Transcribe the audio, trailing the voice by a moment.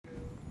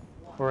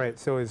All right,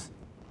 so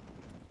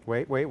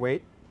wait.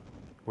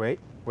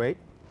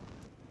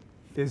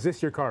 Is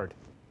this your card?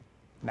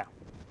 No.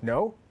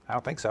 No? I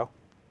don't think so.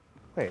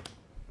 Wait.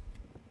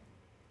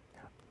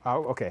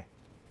 Oh, okay.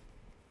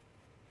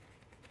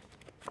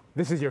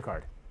 This is your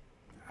card.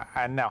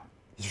 No.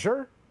 You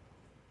sure?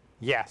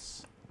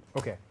 Yes.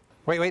 Okay.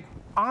 Wait.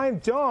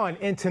 I'm John,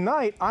 and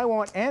tonight I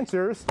want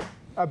answers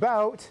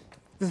about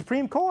the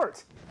Supreme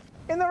Court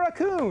and the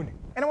Raccoon,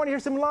 and I want to hear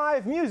some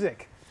live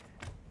music.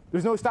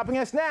 There's no stopping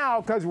us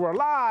now because we're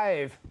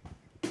live.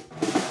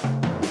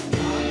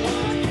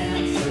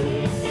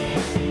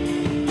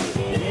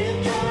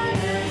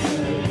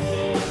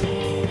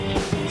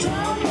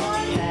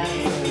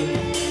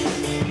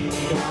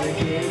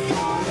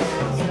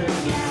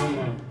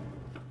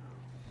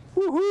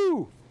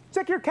 Woohoo!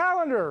 Check your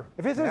calendar.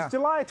 If it says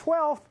July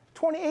 12th,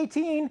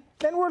 2018,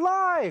 then we're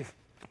live.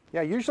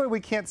 Yeah, usually we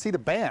can't see the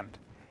band.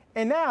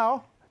 And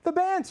now the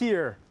band's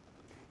here.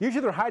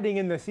 Usually they're hiding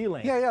in the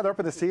ceiling. Yeah, they're up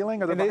in the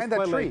ceiling or they're And they behind that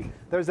play tree.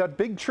 like- There's that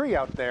big tree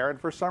out there, and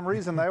for some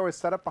reason they always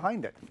set up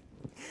behind it.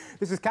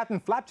 This is Captain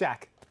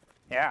Flapjack.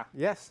 Yeah.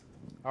 Yes,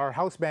 our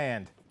house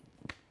band.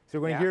 So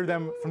we're going to Yeah.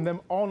 hear from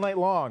them all night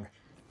long.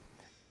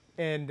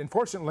 And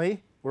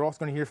unfortunately, we're also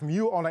going to hear from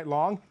you all night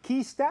long.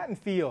 Keith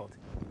Stattenfield,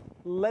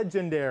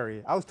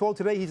 legendary. I was told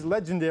today he's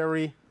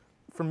legendary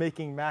for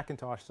making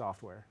Macintosh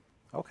software.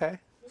 Okay.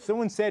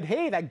 Someone said,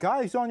 hey, that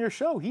guy who's on your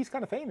show, he's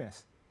kind of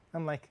famous.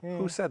 I'm like,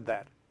 Who said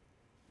that?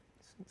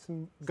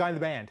 some guy in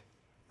the band.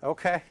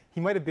 Okay.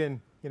 He might have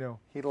been,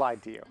 He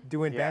lied to you.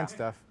 doing band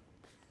stuff.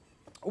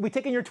 We'll be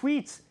taking your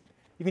tweets.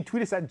 You can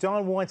tweet us at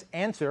John Wants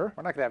Answer.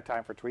 We're not going to have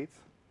time for tweets.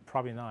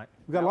 Probably not.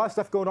 We've got a lot of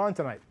stuff going on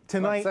tonight.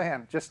 I'm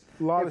saying, just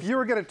if you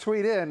were going to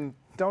tweet in,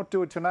 don't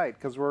do it tonight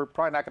because we're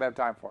probably not going to have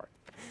time for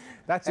it.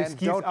 That's the And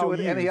excuse don't I'll do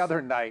it any use.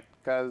 other night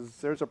because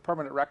there's a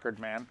permanent record,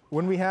 man.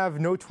 When we have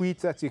no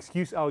tweets, that's the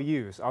excuse I'll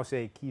use. I'll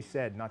say, Keith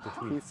said not to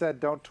tweet. He said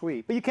don't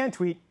tweet. But you can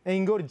tweet, and you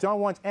can go to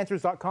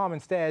johnwantsanswers.com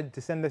instead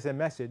to send us a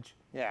message.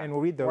 Yeah. And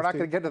we'll read those. We're not too.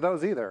 going to get to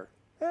those either.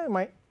 Yeah, it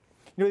might.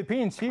 The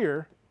opinions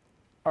here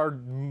are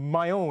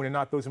my own and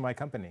not those of my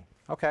company.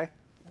 Okay.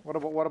 What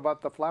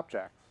about the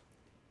Flapjacks?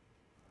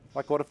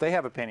 Like, what if they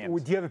have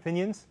opinions? Do you have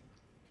opinions?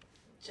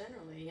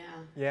 Generally, yeah.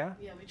 Yeah?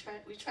 Yeah,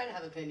 we try to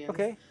have opinions.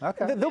 Okay.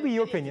 Okay. They'll be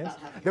your Opinions opinions. about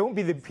having They won't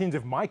be the opinions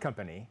of my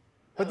company,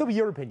 but they'll be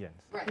your opinions.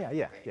 Right,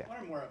 Yeah. right. One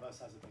or more of us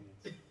has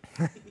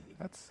opinions.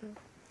 That's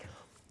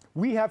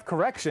We have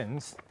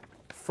corrections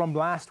from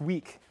last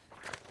week.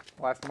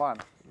 last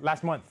month.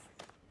 Last month.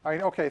 I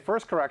mean, okay,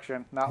 first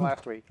correction, not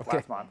last week,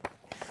 last month.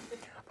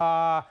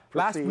 Last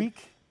Proceed.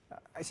 week,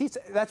 see,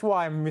 that's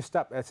why I messed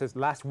up. It says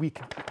last week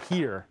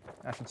here.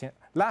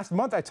 Last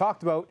month I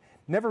talked about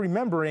never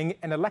remembering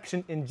an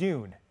election in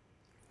June.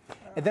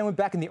 And then went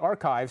back in the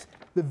archives.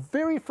 The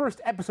very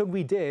first episode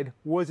we did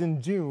was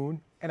in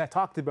June, and I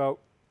talked about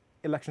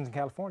elections in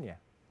California.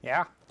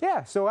 Yeah.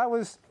 Yeah, so I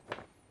was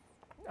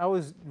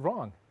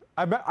wrong.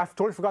 I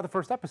totally forgot the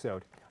first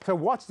episode. So I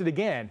watched it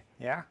again.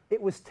 Yeah.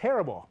 It was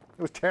terrible.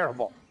 It was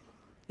terrible.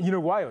 You know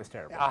why it was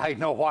terrible? I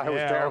know why it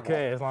was terrible.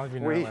 Okay, as long as we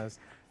know it was.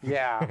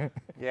 Yeah.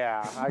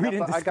 We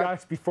didn't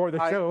discuss before the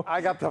show.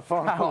 I got the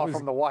phone call was-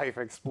 from the wife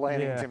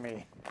explaining Yeah. to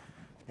me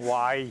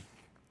why.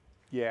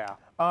 Yeah.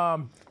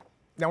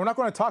 Now, we're not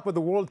going to talk about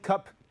the World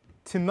Cup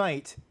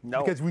tonight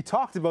No. because we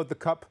talked about the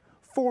Cup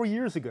 4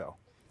 years ago.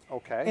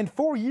 Okay. And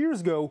 4 years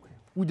ago,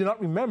 we do not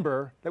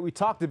remember that we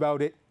talked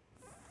about it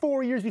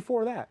 4 years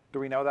before that. Do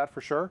we know that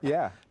for sure?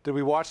 Yeah. Did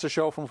we watch the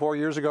show from 4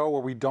 years ago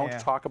where we don't Yeah.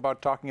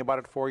 talking about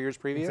it 4 years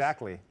previous?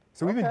 Exactly.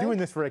 So we've been Okay. doing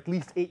this for at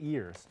least 8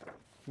 years.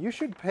 You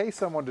should pay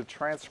someone to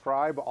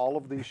transcribe all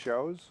of these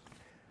shows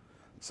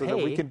so that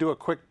we Pay? can do a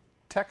quick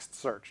text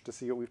search to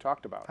see what we've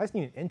talked about. I just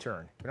need an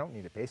intern. We don't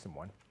need to pay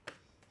someone.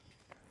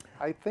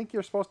 I think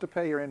you're supposed to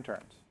pay your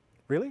interns.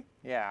 Really?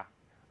 Yeah.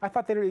 I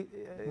thought they were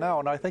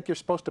No, I think you're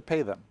supposed to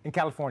pay them. in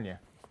California.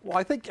 Well,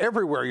 I think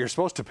everywhere you're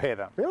supposed to pay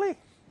them. Really?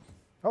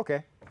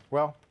 Okay.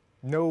 Well,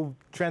 no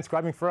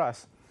transcribing for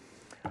us.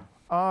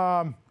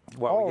 Well,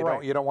 All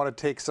right. you don't want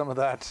to take some of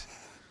that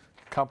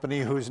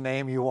company whose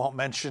name you won't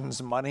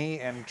mention's money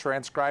and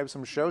transcribe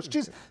some shows.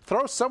 Just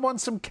throw someone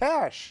some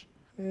cash.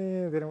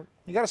 They don't.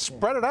 You got to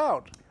spread it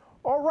out.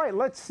 All right,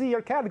 let's see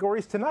our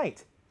categories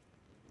tonight.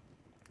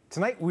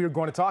 Tonight we are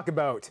going to talk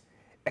about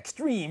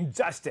extreme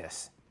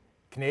justice,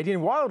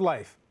 Canadian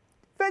wildlife,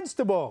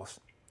 vegetables,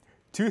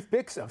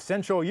 toothpicks of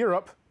Central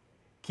Europe,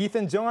 Keith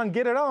and John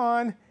get it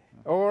on,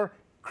 or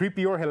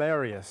creepy or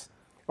hilarious.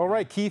 All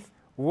right, Keith,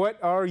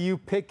 what are you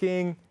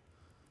picking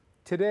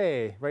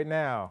today, right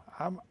now?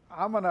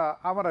 I'm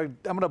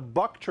gonna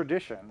buck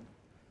tradition,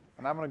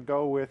 and I'm gonna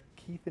go with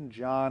Keith and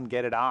John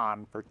get it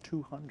on for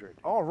 200.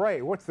 All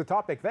right, what's the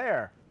topic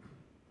there?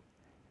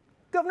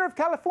 Governor of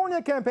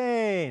California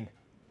campaign.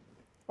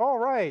 All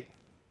right.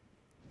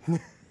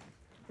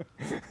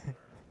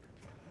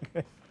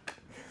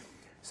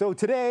 So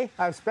today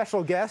I have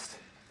special guest,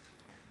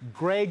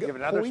 Greg. You have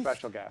another Poist.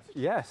 special guest.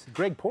 Yes,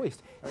 Greg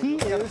Poist. He He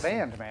got a is.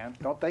 band, man.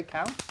 Don't they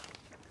count?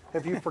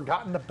 Have you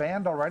forgotten the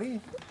band already?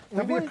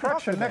 There'll be a already talked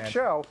correction to next band.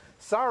 show.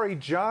 Sorry,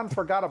 John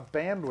forgot a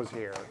band was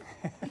here.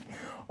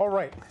 All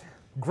right.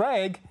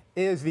 Greg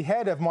is the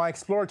head of my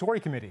exploratory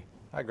committee.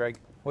 Hi, Greg.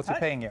 What's he Hi.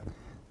 paying you?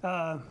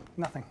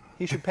 Nothing.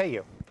 He should pay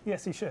you.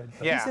 Yes, he should.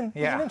 He's an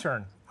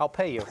intern. I'll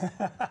pay you.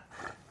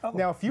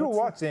 Now, if you were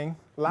watching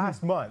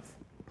last month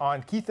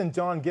on Keith and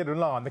John Get It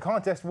On, the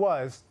contest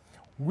was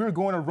we're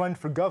going to run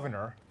for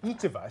governor,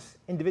 each of us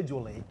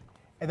individually,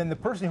 and then the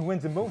person who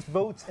wins the most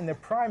votes in the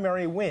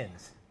primary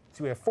wins.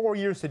 So we have 4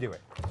 years to do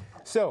it.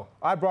 So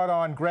I brought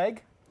on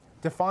Greg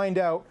to find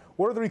out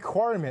what are the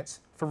requirements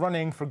for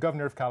running for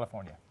governor of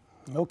California.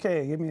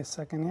 Okay, give me a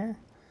second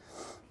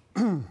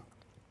here.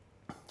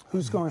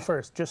 Who's going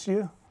first? Just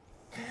you?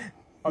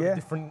 Of Yeah.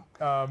 different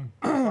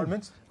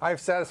departments. I've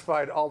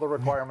satisfied all the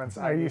requirements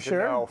I Are you need sure?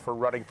 to know for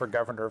running for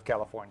governor of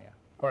California.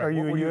 All right, Are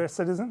you what a were U.S.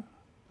 citizen?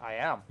 I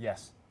am,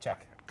 Yes,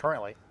 check.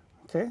 currently.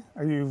 Okay.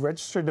 Are you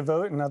registered to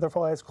vote and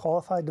otherwise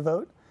qualified to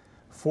vote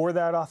for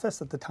that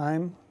office at the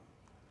time?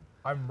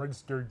 I'm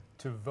registered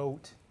to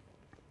vote.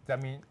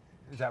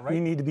 Is that right?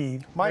 You need to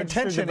be. My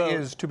registered to intention vote.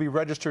 is to be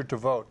registered to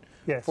vote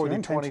Yes, for your the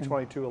intention.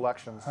 2022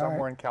 election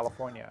somewhere in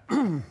California.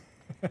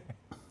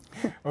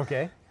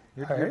 Okay.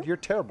 You're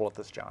terrible at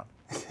this, John.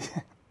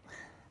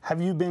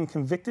 Have you been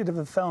convicted of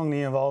a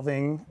felony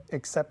involving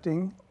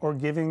accepting or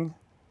giving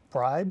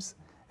bribes,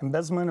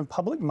 embezzlement of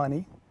public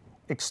money,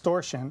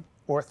 extortion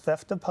or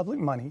theft of public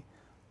money,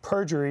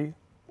 perjury,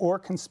 or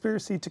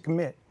conspiracy to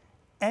commit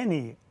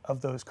any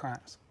of those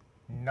crimes?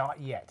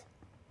 Not yet.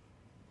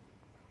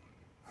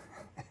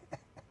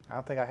 I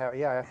don't think I have.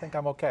 Yeah, I think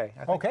I'm okay.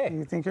 I think, Okay.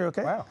 You think you're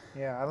okay? Wow.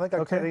 Yeah, I don't think I've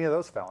Okay. committed any of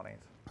those felonies.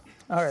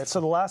 All right, so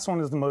the last one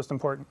is the most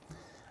important.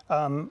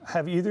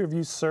 Have either of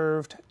you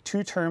served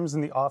 2 terms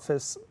in the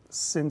office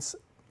since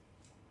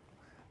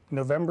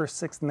November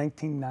 6,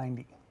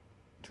 1990?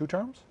 2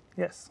 terms?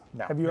 Yes.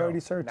 No. Have you No. already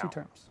served 2 No.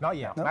 terms? Not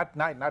yet. Not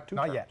 2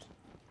 Not terms. yet.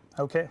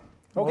 Okay. Okay.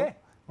 Well,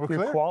 We're you're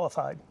clear?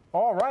 qualified.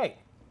 All right.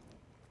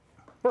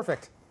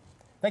 Perfect.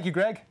 Thank you,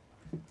 Greg.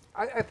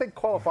 I think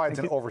qualified is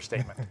an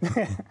overstatement.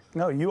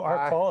 No, you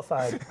are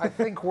qualified. I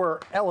think we're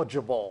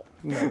eligible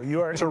No, you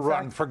are to in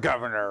run fact, for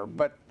governor,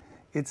 but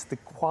It's the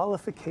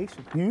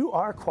qualification. You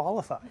are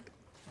qualified.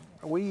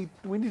 we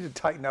need to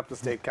tighten up the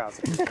state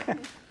constitution.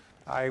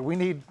 We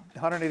need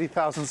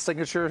 180,000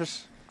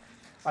 signatures.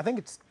 I think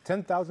it's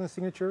 10,000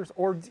 signatures,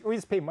 or we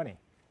just pay money.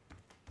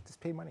 Just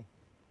pay money.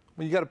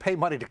 Well, you got to pay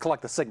money to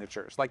collect the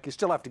signatures. Like, you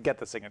still have to get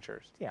the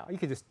signatures. Yeah, you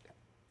could just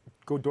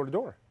go door to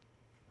door.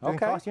 Doesn't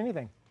Okay. cost you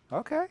anything.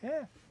 Okay.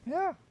 Yeah.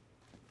 Yeah.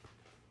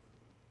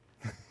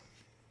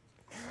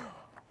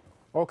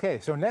 Okay,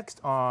 so next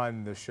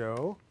on the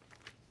show,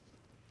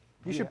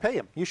 You should pay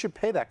him. You should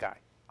pay that guy.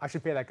 I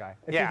should pay that guy.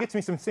 If Yeah. he gets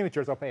me some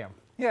signatures, I'll pay him.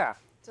 Yeah.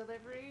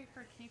 Delivery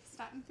for Keith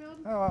Stattenfield.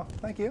 Oh, well,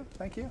 thank you.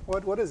 Thank you.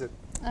 What is it?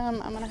 I'm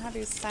gonna have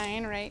you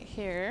sign right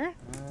here.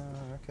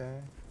 Okay.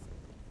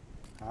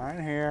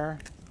 I'm here.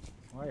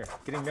 Oh, you're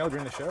getting mail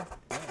during the show?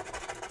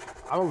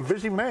 I'm a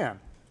busy man.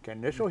 Okay,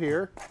 initial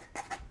here.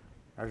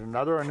 There's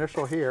another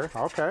initial here.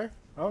 Okay.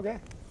 Okay.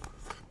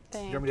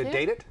 Thank You want me to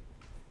date it?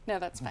 No,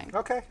 that's fine.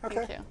 Okay, okay.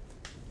 Thank you.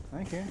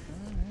 Thank you.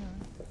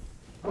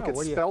 Look, Oh, it's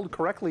what do you- spelled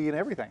correctly and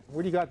everything.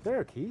 What do you got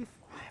there, Keith?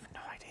 I have no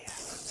idea.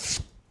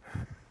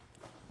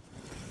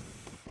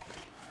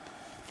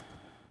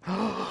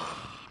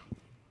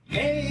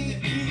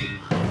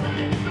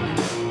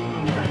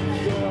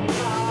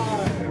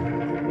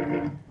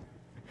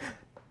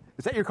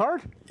 Is that your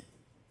card?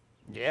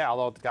 Yeah,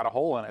 although it's got a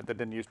hole in it that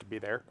didn't used to be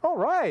there. All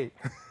right.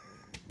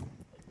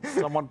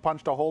 Someone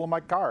punched a hole in my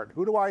card.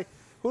 Who do I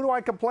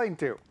complain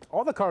to?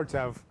 All the cards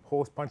have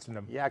holes punched in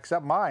them. Yeah,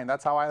 except mine.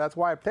 That's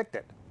why I picked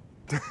it.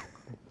 I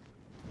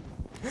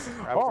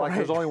was All like,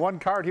 there's right. only one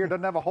card here that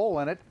doesn't have a hole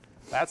in it.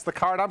 That's the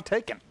card I'm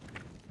taking.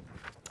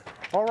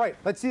 All right,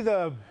 let's see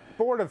the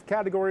board of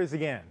categories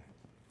again.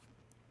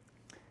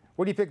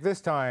 What do you pick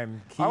this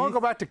time, Keith? I want to go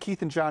back to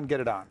Keith and John Get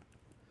It On.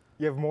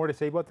 You have more to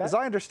say about that? As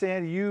I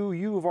understand,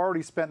 you've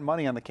already spent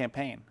money on the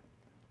campaign.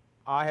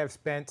 I have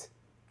spent,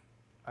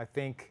 I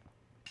think,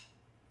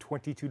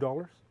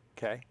 $22.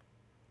 Okay.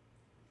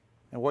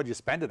 And what did you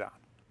spend it on?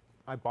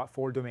 I bought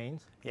 4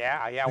 domains.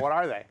 Yeah. What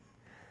are they?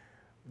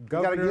 You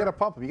got to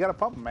pump them. You got to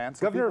pump them, man.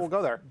 So people will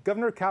go there.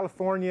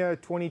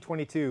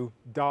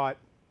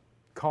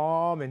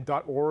 GovernorCalifornia2022.com and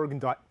 .org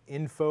and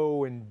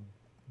 .info and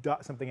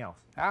something else.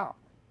 Ow.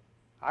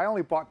 I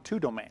only bought 2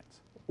 domains.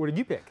 What did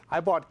you pick?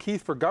 I bought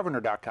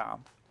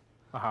KeithForGovernor.com,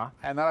 Uh-huh.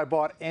 and then I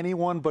bought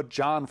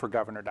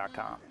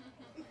AnyoneButJohnForGovernor.com.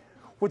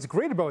 What's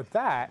great about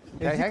that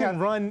is Okay, you hang can on.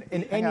 run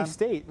in Hang any on.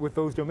 state with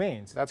those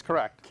domains. That's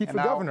correct. Keith And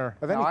for governor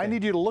of now I anything.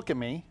 need you to look at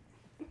me,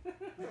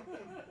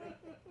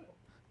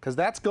 because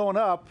that's going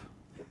up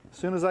as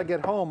soon as I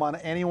get home on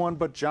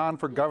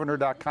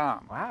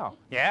AnyoneButJohnForGovernor.com. Wow.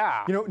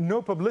 Yeah. You know,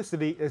 no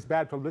publicity is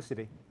bad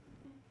publicity.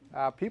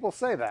 People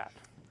say that,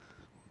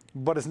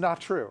 but it's not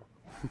true.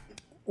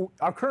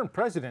 Our current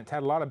president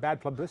had a lot of bad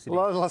publicity.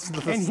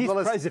 And he's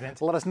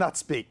president. Let us not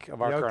speak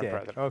of our current Okay,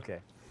 president. okay.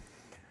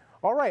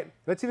 All right,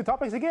 let's see the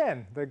topics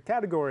again, the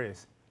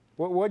categories.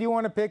 What do you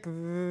want to pick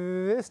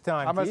this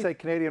time, I'm going to Keith? say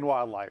Canadian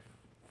Wildlife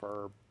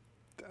for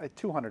 $200. I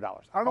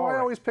don't know All why I right.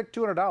 always pick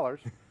 $200.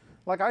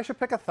 Like, I should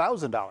pick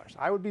 $1,000.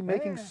 I would be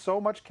making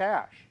so much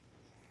cash.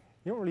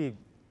 You don't really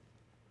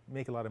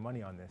make a lot of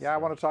money on this. Yeah, I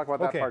want to talk about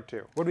that part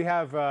too. What do we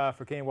have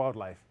for Canadian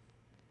Wildlife?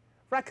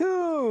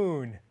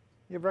 Raccoon!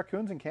 You have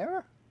raccoons in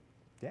Canada?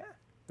 Yeah,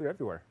 they're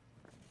everywhere.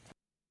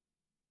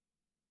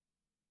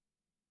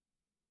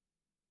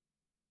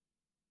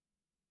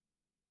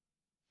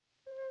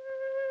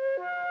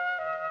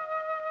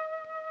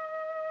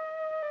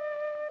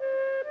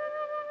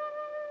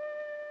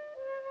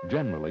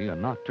 Generally a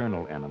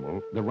nocturnal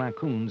animal, the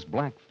raccoon's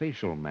black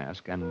facial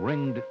mask and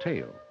ringed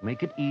tail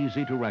make it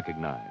easy to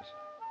recognize.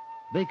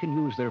 They can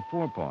use their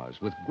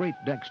forepaws with great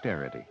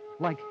dexterity,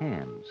 like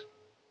hands.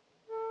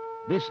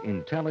 This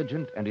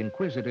intelligent and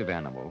inquisitive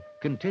animal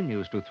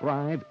continues to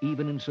thrive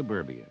even in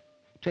suburbia,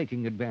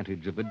 taking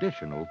advantage of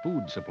additional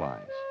food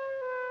supplies.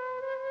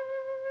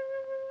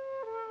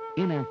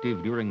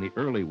 Inactive during the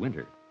early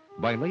winter,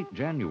 by late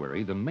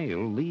January the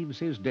male leaves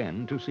his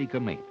den to seek a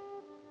mate.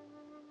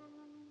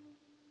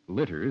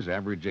 Litters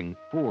averaging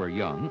 4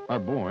 young are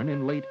born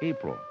in late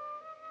April.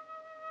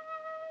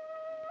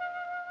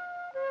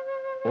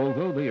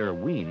 Although they are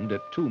weaned at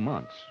 2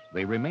 months,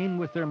 they remain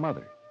with their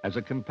mother as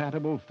a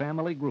compatible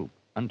family group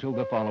until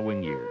the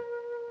following year.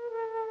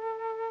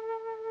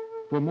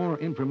 For more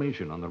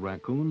information on the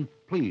raccoon,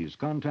 please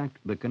contact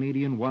the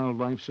Canadian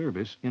Wildlife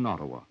Service in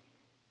Ottawa.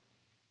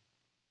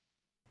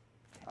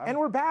 And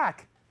we're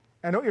back.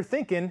 I know what you're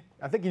thinking.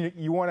 I'm thinking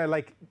you want to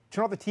like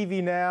turn off the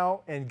TV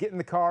now and get in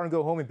the car and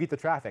go home and beat the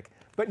traffic.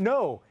 But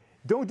no,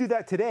 don't do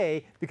that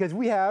today because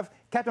we have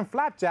Captain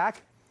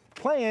Flapjack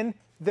playing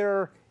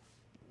their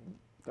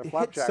hit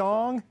Flapjack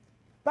song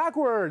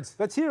backwards.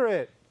 Let's hear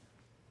it.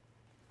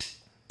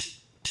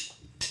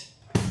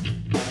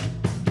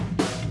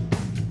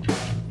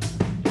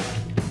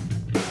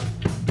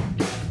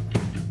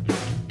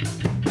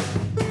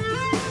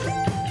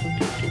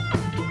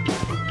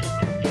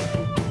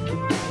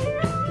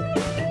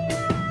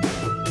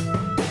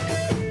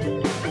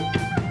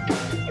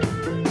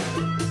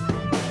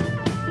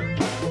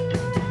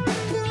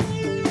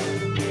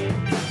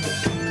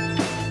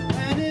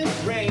 When it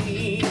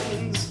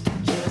rains,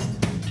 just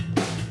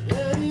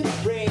let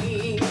it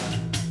rain.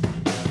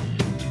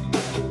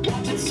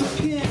 Watch it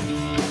soak in.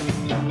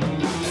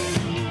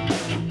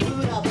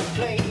 Put out the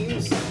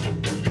flames.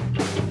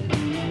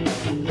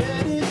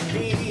 Let it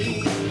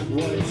be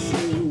what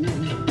you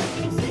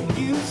think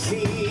you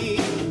see.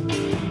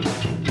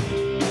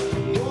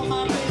 You're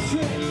my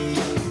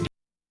mistress,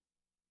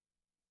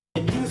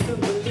 and you still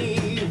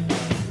believe.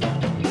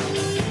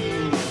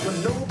 But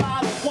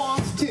nobody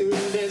wants to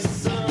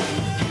listen,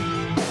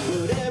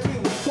 but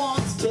everyone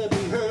wants to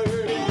be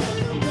heard.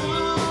 And the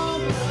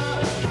wrong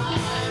line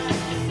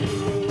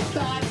goes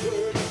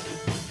backwards.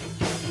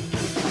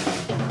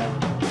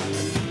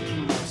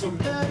 So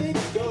let it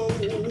go,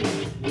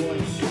 what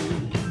you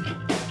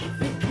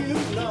think you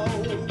know.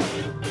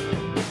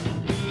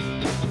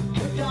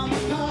 Put down the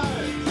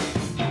cards,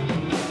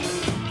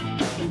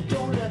 and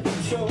don't let them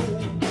show.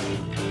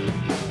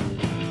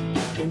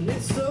 And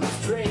it's so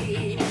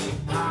strange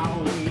how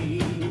we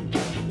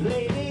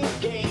play these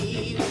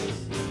games.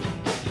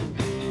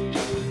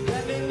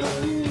 Letting go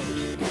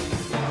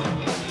loose,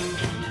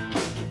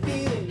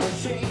 feeling no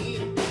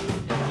shame.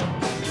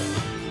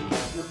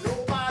 But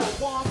nobody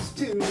wants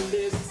to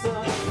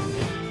listen,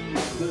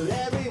 but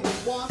everyone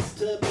wants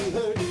to be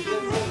heard. There's a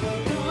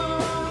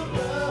wrong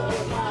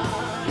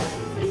line,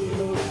 we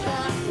go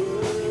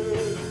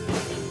backwards.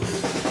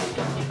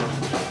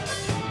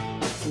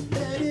 So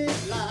let it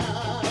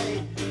lie,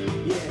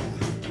 yeah,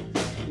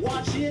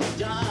 watch it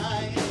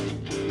die.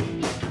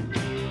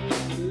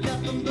 Let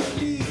them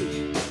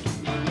believe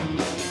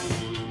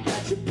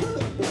that you put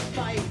up a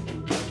fight.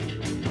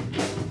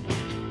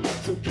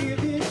 So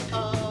give it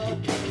up,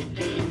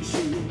 ain't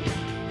you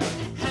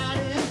had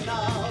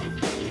enough?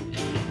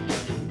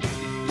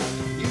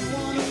 You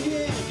wanna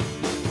win,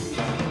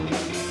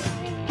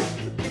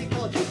 but they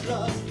called you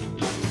bluff.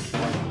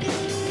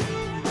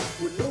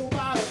 When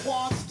nobody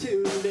wants to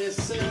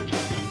listen,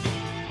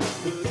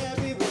 but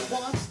everyone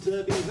wants to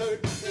be heard.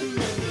 And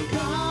then the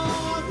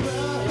wrong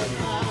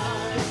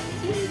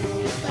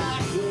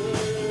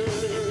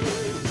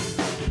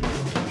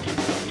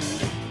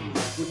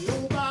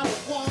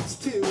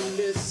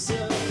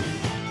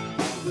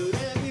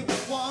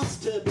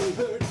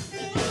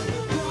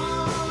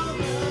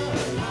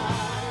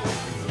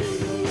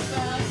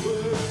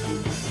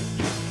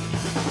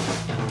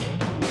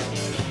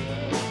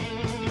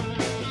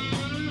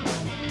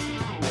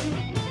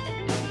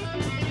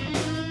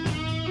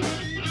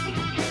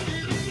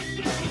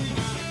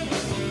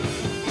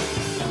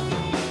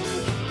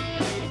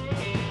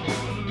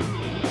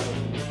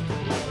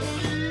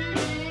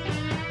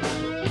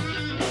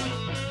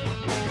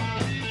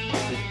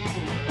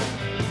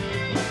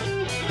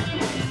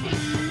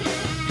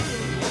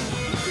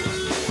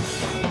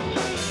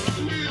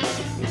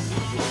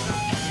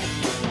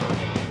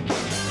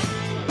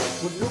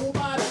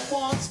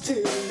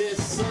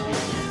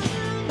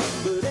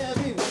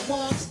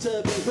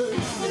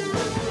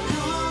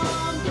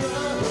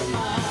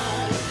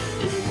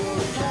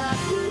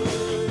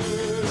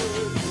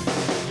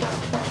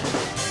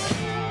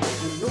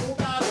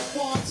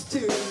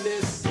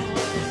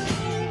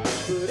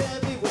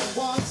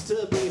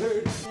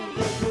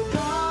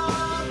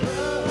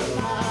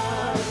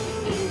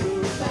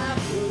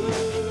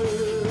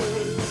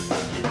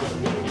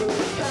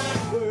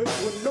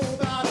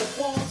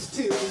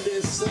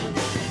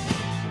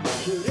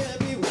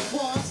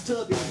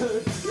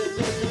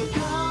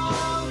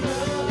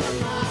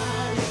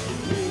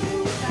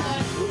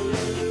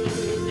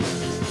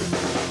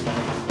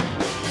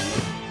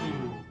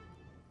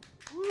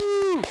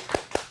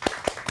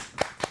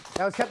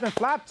That was Captain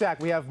Flapjack.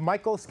 We have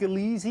Michael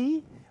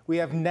Scalise. We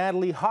have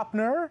Natalie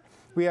Hopner.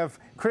 We have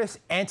Chris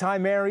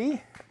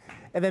Anti-Mary.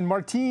 And then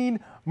Martine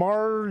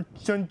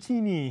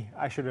Marconcini.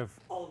 I should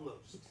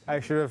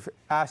have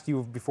asked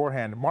you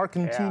beforehand.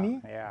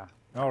 Marconcini? Yeah.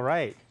 All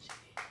right.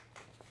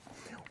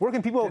 Where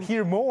can people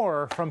hear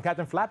more from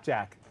Captain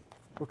Flapjack?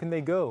 Where can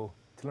they go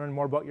to learn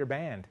more about your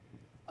band?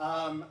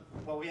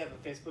 Well, we have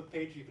a Facebook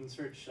page. You can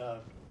search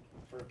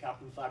for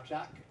Captain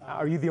Flapjack.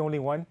 Are you the only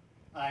one?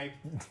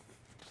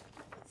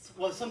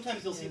 Well,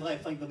 sometimes you'll see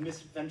like the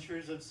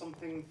misadventures of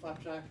something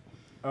Flapjack.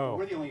 Oh.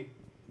 We're the only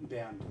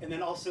band. And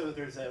then also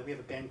we have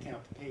a Bandcamp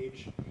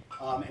page,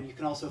 and you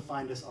can also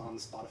find us on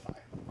Spotify.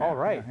 All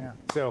right. Yeah.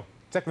 So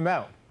check them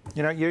out.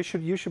 You know, you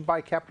should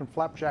buy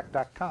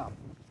CaptainFlapjack.com.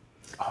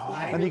 Oh,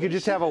 And you could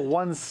just have a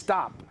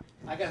one-stop.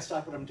 I gotta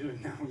stop what I'm doing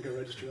now and go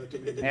register that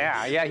domain.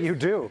 Yeah, you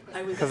do.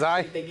 I was Because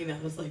actually thinking that.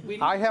 I was like, we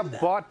need I to do have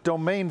that. bought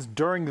domains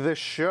during this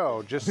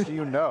show, just so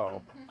you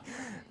know.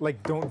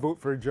 Like, don't vote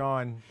for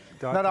John.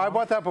 No, I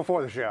bought that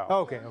before the show. Oh,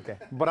 okay.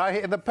 But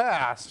in the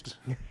past,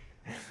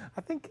 I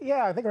think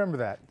I remember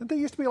that. didn't there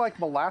used to be like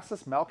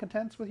molasses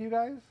malcontents with you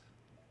guys?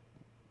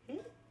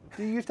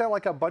 Do you used to have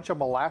like a bunch of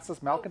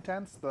molasses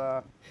malcontents? We used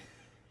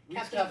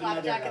to Captain have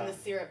another, Flapjack and the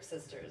Syrup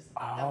Sisters.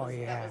 Oh,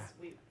 yeah.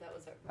 That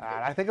was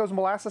our. I think it was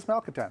molasses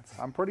malcontents.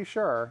 I'm pretty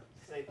sure.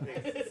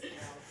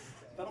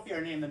 That'll be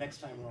our name the next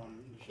time we're on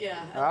the show.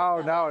 Yeah.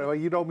 Oh, no. Well,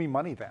 you owe me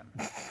money then.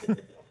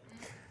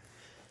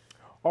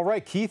 All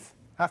right, Keith.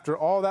 After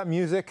all that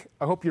music,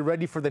 I hope you're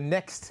ready for the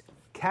next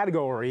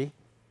category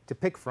to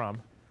pick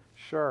from.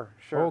 Sure.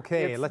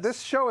 Okay,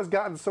 This show has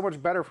gotten so much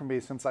better for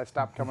me since I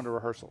stopped coming to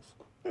rehearsals.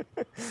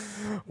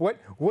 What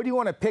do you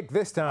want to pick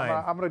this time?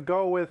 I'm going to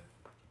go with,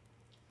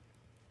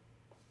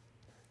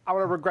 I'm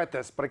going to regret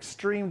this, but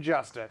Extreme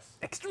Justice.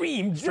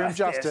 Extreme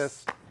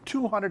Justice,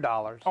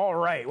 $200. All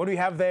right, what do we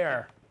have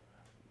there?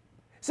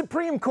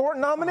 Supreme Court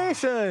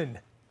nomination.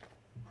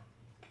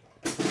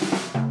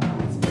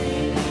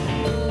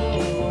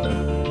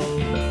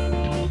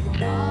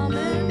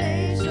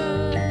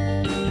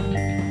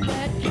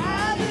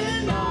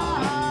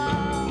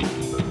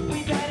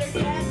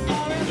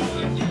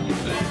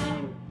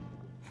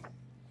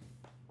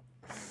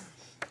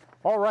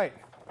 All right.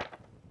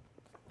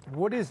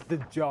 What is the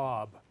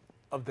job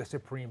of the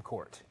Supreme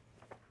Court?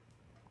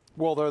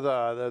 Well, they're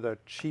the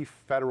chief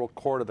federal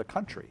court of the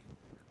country.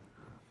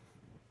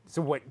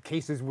 So what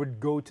cases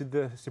would go to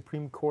the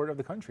Supreme Court of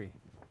the country?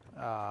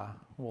 Well,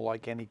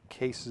 like any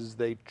cases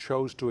they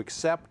chose to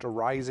accept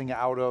arising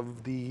out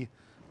of the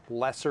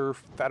lesser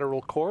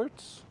federal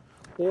courts,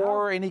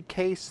 or any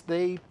case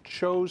they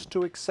chose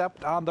to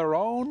accept on their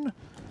own,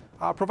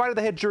 provided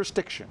they had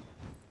jurisdiction.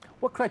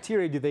 What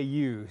criteria do they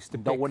use to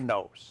No pick? one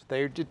knows.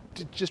 They're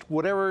just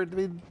whatever,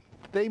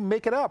 they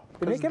make it up.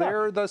 They make Because it up.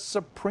 they're the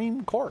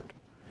Supreme Court.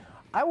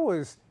 I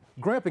was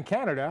growing up in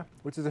Canada,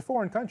 which is a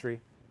foreign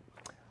country.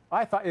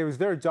 I thought it was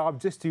their job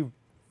just to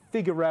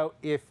figure out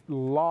if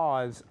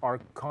laws are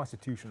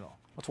constitutional.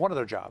 That's one of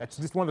their jobs. That's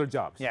just one of their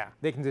jobs. Yeah.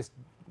 They can just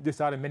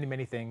decide on many,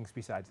 many things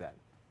besides that.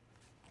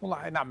 Well,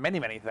 not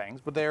many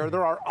things, but there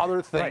are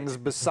other things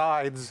Right.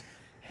 besides,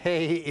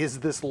 hey,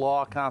 is this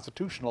law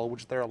constitutional,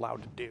 which they're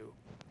allowed to do.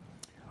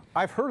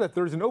 I've heard that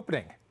there's an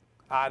opening.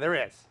 There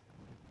is.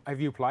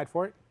 Have you applied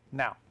for it?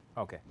 Now,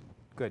 Okay,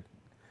 good.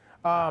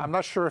 I'm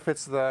not sure if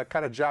it's the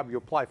kind of job you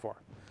apply for.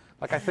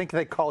 Like, I think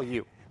they call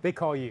you. They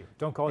call you.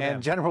 Don't call them.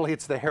 And generally,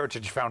 it's the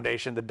Heritage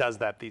Foundation that does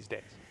that these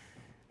days.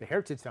 The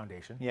Heritage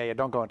Foundation. Yeah,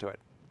 don't go into it.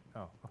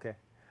 Oh, okay.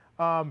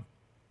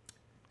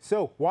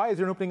 So why is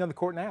there an opening on the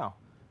court now?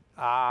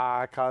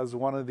 Because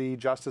one of the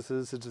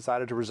justices has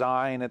decided to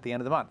resign at the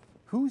end of the month.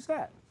 Who's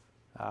that?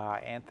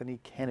 Anthony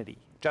Kennedy.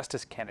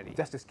 Justice Kennedy.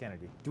 Justice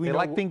Kennedy. Do we They know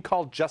like being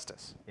called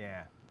Justice.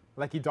 Yeah.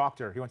 Like your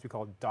doctor. He wants to be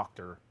called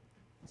doctor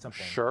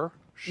something. Sure.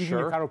 Even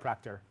your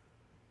chiropractor.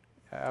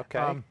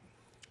 Okay.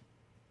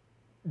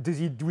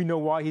 Do we know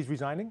why he's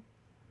resigning?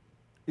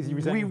 Is he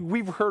resigning?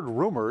 We've heard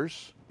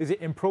rumors. Is it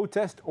in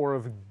protest or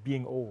of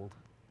being old?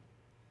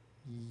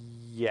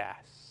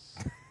 Yes.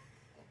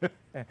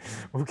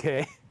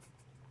 Okay.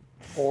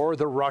 Or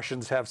the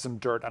Russians have some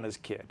dirt on his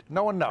kid.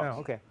 No one knows. Oh,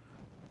 okay.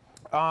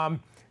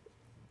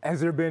 Has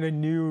there been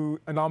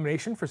a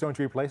nomination for someone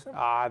to replace him?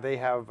 They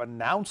have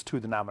announced who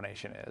the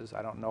nomination is.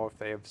 I don't know if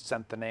they have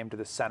sent the name to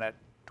the Senate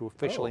to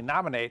officially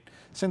nominate,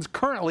 since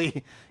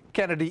currently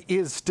Kennedy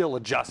is still a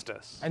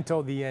justice.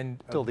 Until the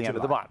end. Till the end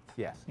of the July. month.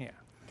 Yes. Yeah.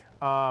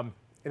 And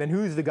then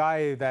who's the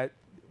guy that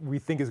we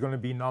think is going to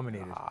be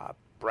nominated?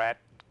 Brett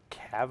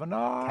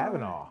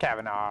Kavanaugh?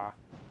 Kavanaugh.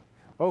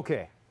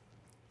 Okay.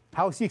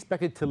 How is he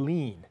expected to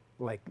lean?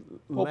 Like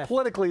Well, left,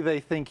 politically,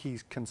 they think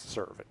he's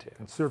conservative.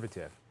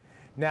 conservative.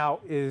 Now,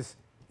 is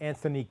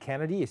Anthony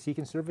Kennedy, is he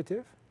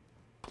conservative?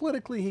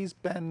 Politically, he's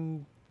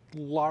been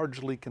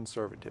largely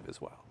conservative as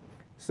well.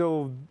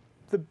 So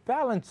the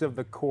balance of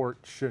the court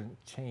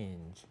shouldn't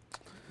change.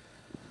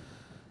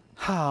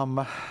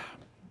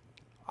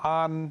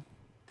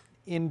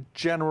 In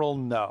general,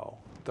 no.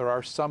 There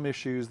are some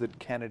issues that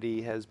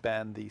Kennedy has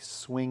been the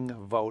swing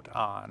vote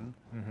on.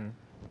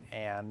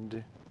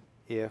 And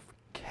if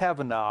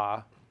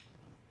Kavanaugh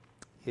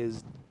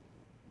is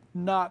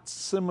not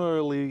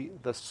similarly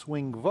the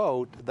swing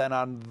vote, then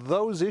on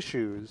those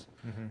issues,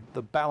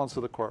 the balance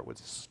of the court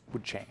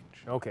would change.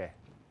 Okay.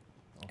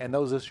 And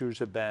those issues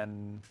have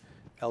been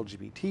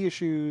LGBT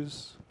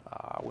issues,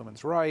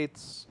 women's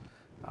rights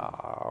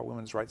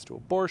to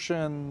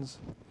abortions.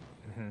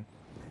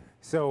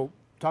 So,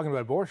 talking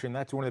about abortion,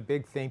 that's one of the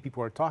big things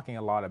people are talking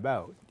a lot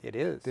about. It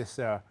is. This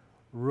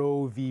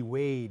Roe v.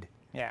 Wade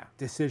Yeah.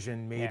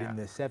 decision made Yeah. in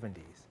the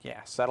 70s.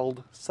 Yeah,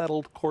 settled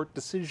court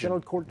decision.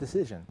 Settled court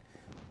decision.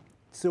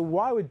 So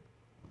why would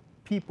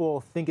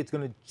people think it's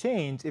going to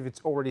change if it's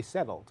already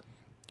settled?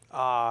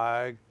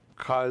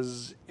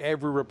 Because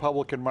every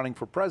Republican running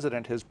for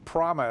president has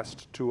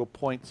promised to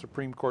appoint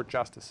Supreme Court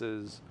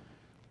justices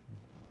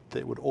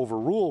that would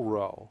overrule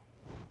Roe.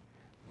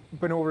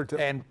 But in order to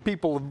And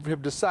people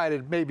have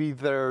decided maybe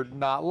they're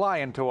not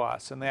lying to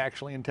us and they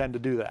actually intend to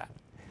do that.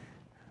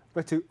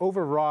 But to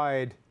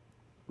override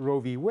Roe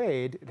v.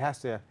 Wade, it has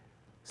to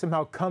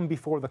somehow come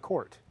before the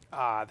court.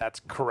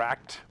 That's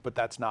correct, but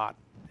that's not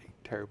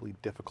a terribly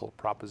difficult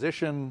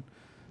proposition.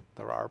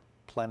 There are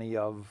plenty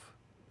of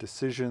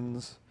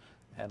decisions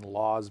and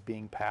laws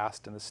being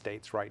passed in the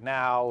states right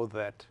now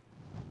that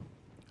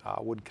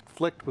would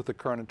conflict with the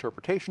current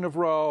interpretation of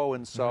Roe,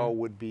 and so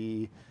would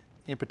be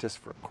impetus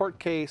for a court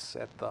case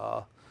at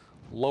the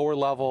lower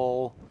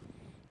level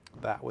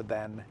that would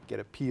then get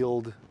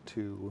appealed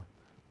to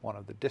one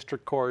of the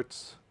district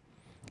courts,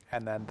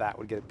 and then that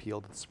would get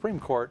appealed to the Supreme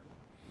Court,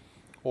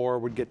 or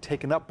would get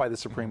taken up by the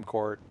Supreme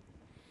Court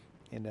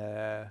in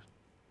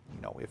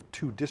if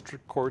two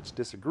district courts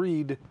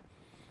disagreed,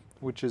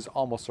 which is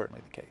almost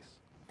certainly the case.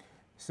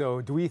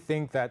 So do we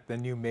think that the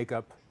new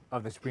makeup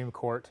of the Supreme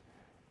Court,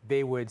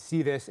 they would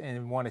see this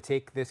and want to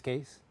take this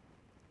case?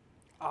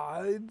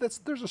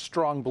 There's a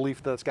strong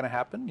belief that's going to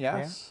happen,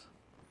 yes.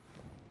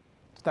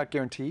 It's not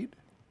guaranteed.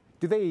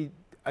 Do they,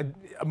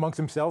 amongst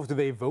themselves, do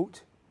they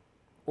vote?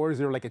 Or is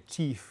there like a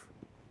chief?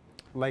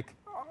 Like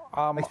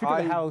Speaker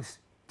of the House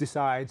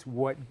decides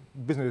what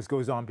business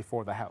goes on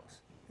before the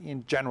House.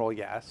 In general,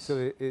 yes.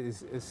 So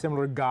is a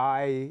similar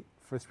guy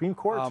for the Supreme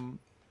Court?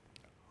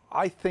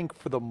 I think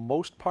for the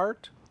most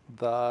part,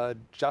 the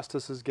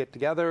justices get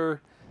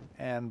together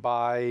and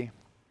by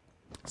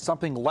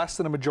something less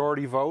than a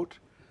majority vote,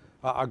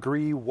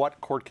 agree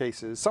what court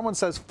cases. Someone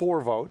says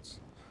 4 votes.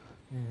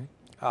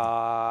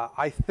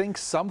 I think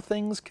some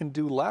things can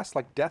do less,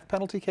 like death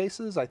penalty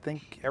cases. I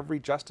think every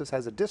justice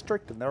has a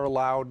district and they're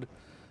allowed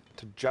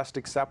to just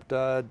accept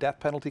a death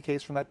penalty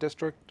case from that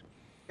district.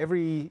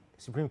 Every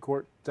Supreme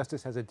Court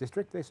justice has a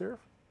district they serve?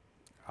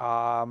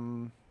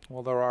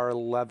 Well, there are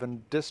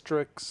 11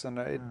 districts, and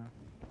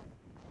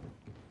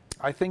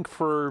I think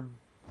for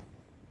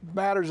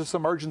matters of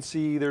some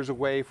urgency, there's a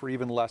way for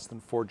even less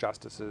than 4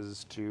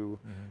 justices to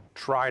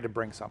try to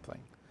bring something.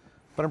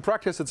 But in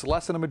practice, it's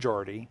less than a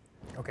majority,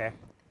 Okay.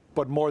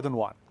 but more than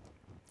one,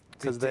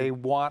 because they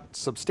want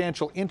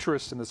substantial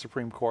interest in the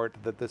Supreme Court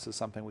that this is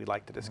something we'd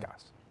like to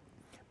discuss.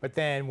 But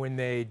then when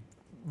they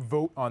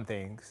vote on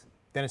things,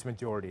 then it's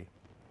majority.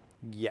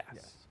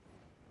 Yes.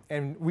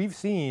 And we've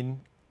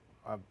seen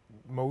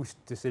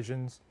most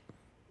decisions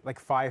like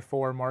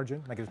 5-4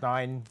 margin, like there's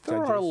 9 There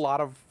judges. are a lot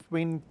of,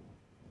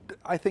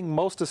 I think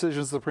most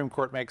decisions the Supreme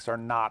Court makes are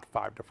not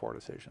 5-4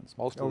 decisions.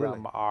 Most of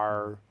them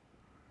are,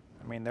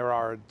 there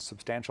are a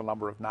substantial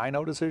number of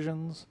 9-0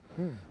 decisions.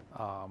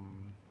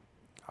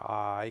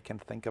 I can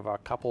think of a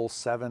couple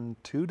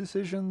 7-2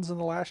 decisions in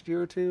the last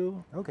year or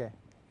two. Okay.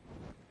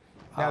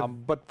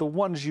 But the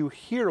ones you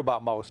hear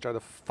about most are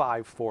the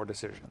 5-4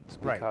 decisions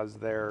because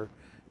they're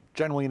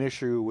generally an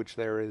issue which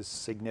there is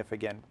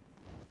significant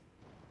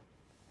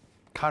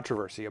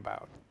controversy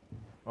about.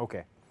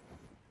 Okay.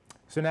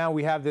 So now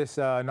we have this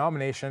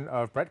nomination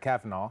of Brett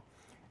Kavanaugh.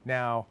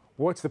 Now,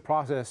 what's the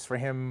process for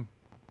him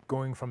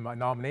going from a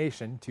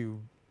nomination to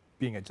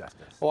being a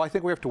justice? Well, I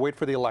think we have to wait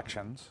for the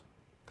elections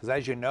because,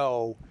 as you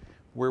know,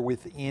 we're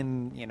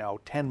within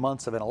 10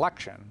 months of an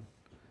election,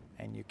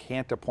 and you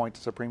can't appoint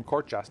a Supreme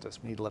Court justice.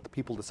 We need to let the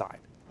people decide.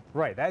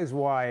 Right. That is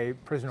why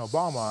President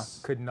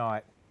Obama could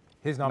not.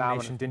 His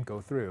nomination didn't go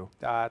through.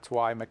 That's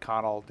why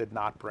McConnell did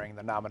not bring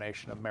the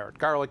nomination of Merrick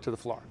Garland to the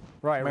floor.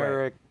 Right.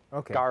 Merrick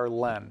Okay.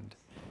 Garland.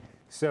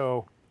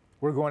 So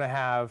we're going to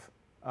have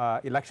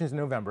elections in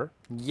November.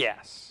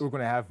 Yes. We're going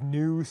to have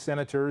new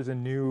senators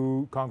and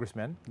new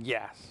congressmen.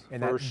 Yes.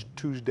 And First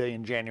Tuesday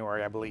in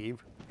January, I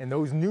believe. And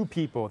those new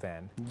people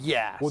then.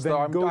 Yes. Will then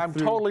So go I'm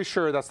through- totally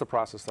sure that's the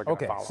process they're going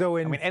to Okay, follow. so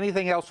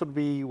anything else would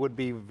be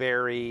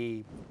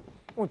very.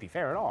 It wouldn't be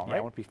fair at all, Yeah, right?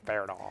 it wouldn't be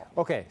fair at all.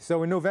 Okay,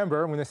 so in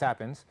November, when this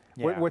happens,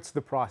 Yeah. what's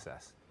the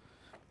process?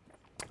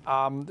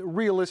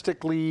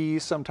 Realistically,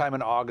 sometime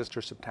in August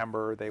or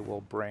September, they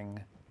will bring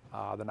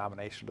the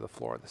nomination to the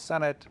floor of the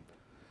Senate.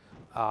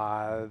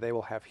 They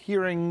will have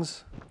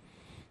hearings.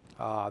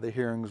 The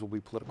hearings will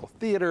be political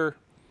theater,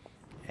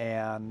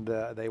 and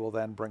they will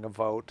then bring a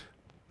vote,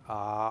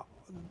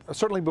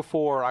 certainly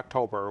before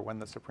October when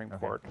the Supreme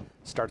Court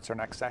starts their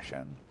next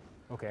session.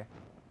 Okay.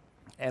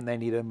 And they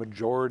need a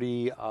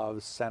majority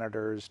of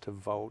senators to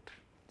vote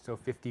So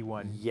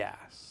 51.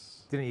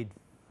 Yes. Didn't need.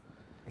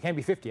 It can't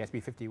be 50. It has to be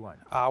 51.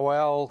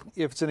 Well,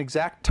 if it's an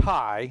exact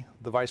tie,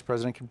 the vice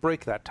president can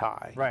break that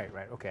tie. Right.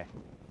 Okay.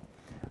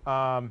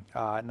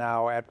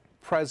 Now, at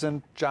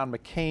present, John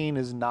McCain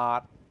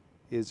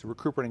is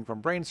recuperating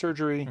from brain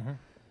surgery,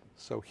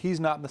 so he's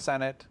not in the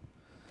Senate.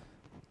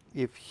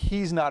 If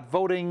he's not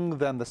voting,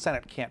 then the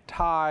Senate can't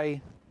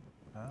tie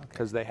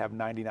because they have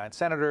 99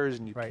 senators,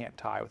 and you can't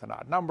tie with an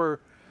odd number.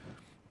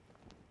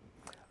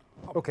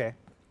 Okay.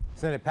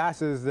 So then it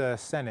passes the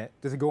Senate.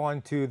 Does it go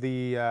on to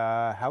the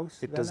House?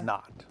 It does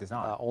not. It does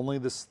not. Only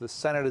the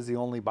Senate is the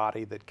only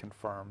body that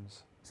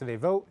confirms. So they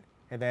vote,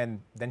 and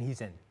then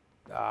he's in.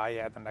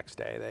 Yeah, the next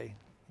day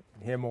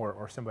Him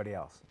or somebody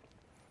else.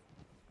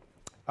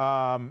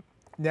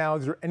 Now,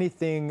 is there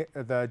anything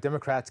the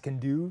Democrats can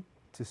do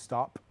to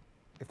stop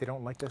if they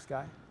don't like this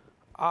guy?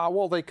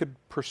 Well, they could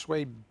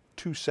persuade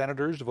 2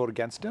 senators to vote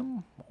against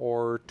him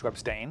or to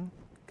abstain.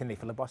 Can they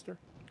filibuster?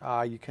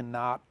 You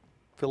cannot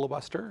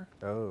filibuster.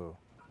 Oh.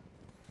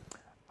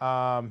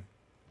 At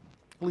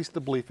least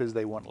the belief is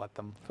they won't let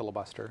them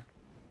filibuster.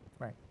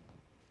 Right.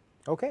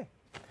 Okay.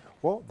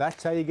 Well,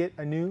 that's how you get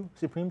a new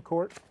Supreme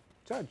Court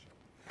judge.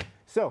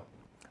 So,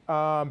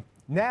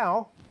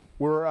 now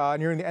we're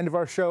nearing the end of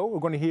our show. We're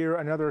going to hear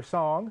another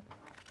song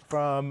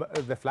from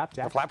the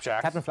Flapjacks. The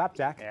Flapjacks. Captain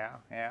Flapjack. Yeah.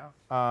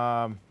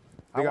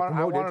 They got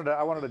promoted.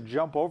 I wanted to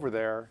jump over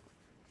there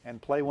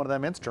and play one of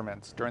them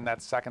instruments during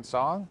that second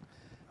song.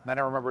 And then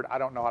I remembered I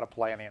don't know how to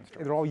play any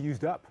instrument. They're all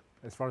used up.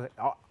 As far as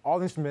all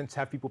the instruments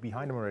have people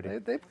behind them already.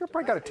 They've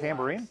probably got a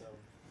tambourine.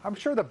 I'm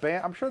sure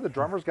the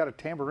drummer's got a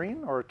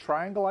tambourine or a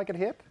triangle I could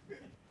hit.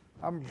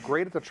 I'm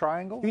great at the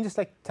triangle. You can just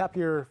like tap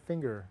your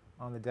finger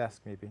on the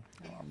desk, maybe.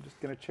 Well, I'm just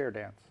gonna chair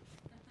dance.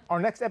 Our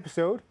next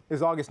episode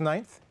is August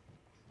 9th.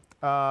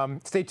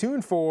 Stay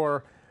tuned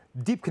for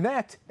Deep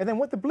Connect, and then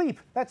What the Bleep?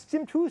 That's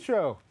Jim Too's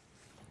show.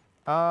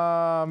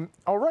 All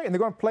right, and they're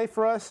going to play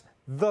for us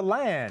The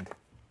Land.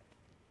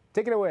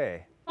 Take it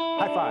away.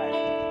 High five.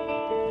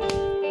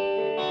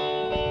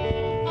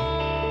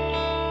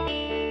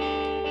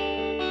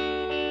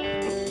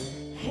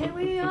 Here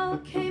we all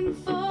came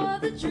for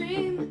the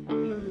dream,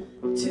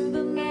 to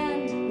the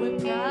land where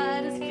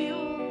pride is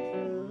fuel,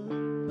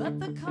 but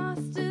the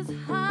cost is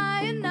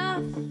high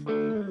enough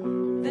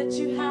that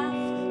you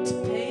have to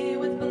pay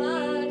with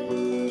blood.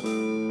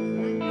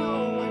 I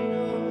know,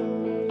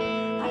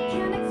 I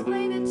can't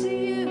explain it to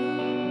you.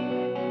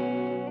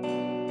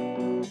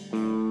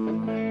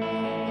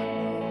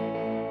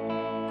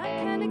 I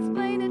can't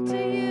explain it to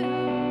you.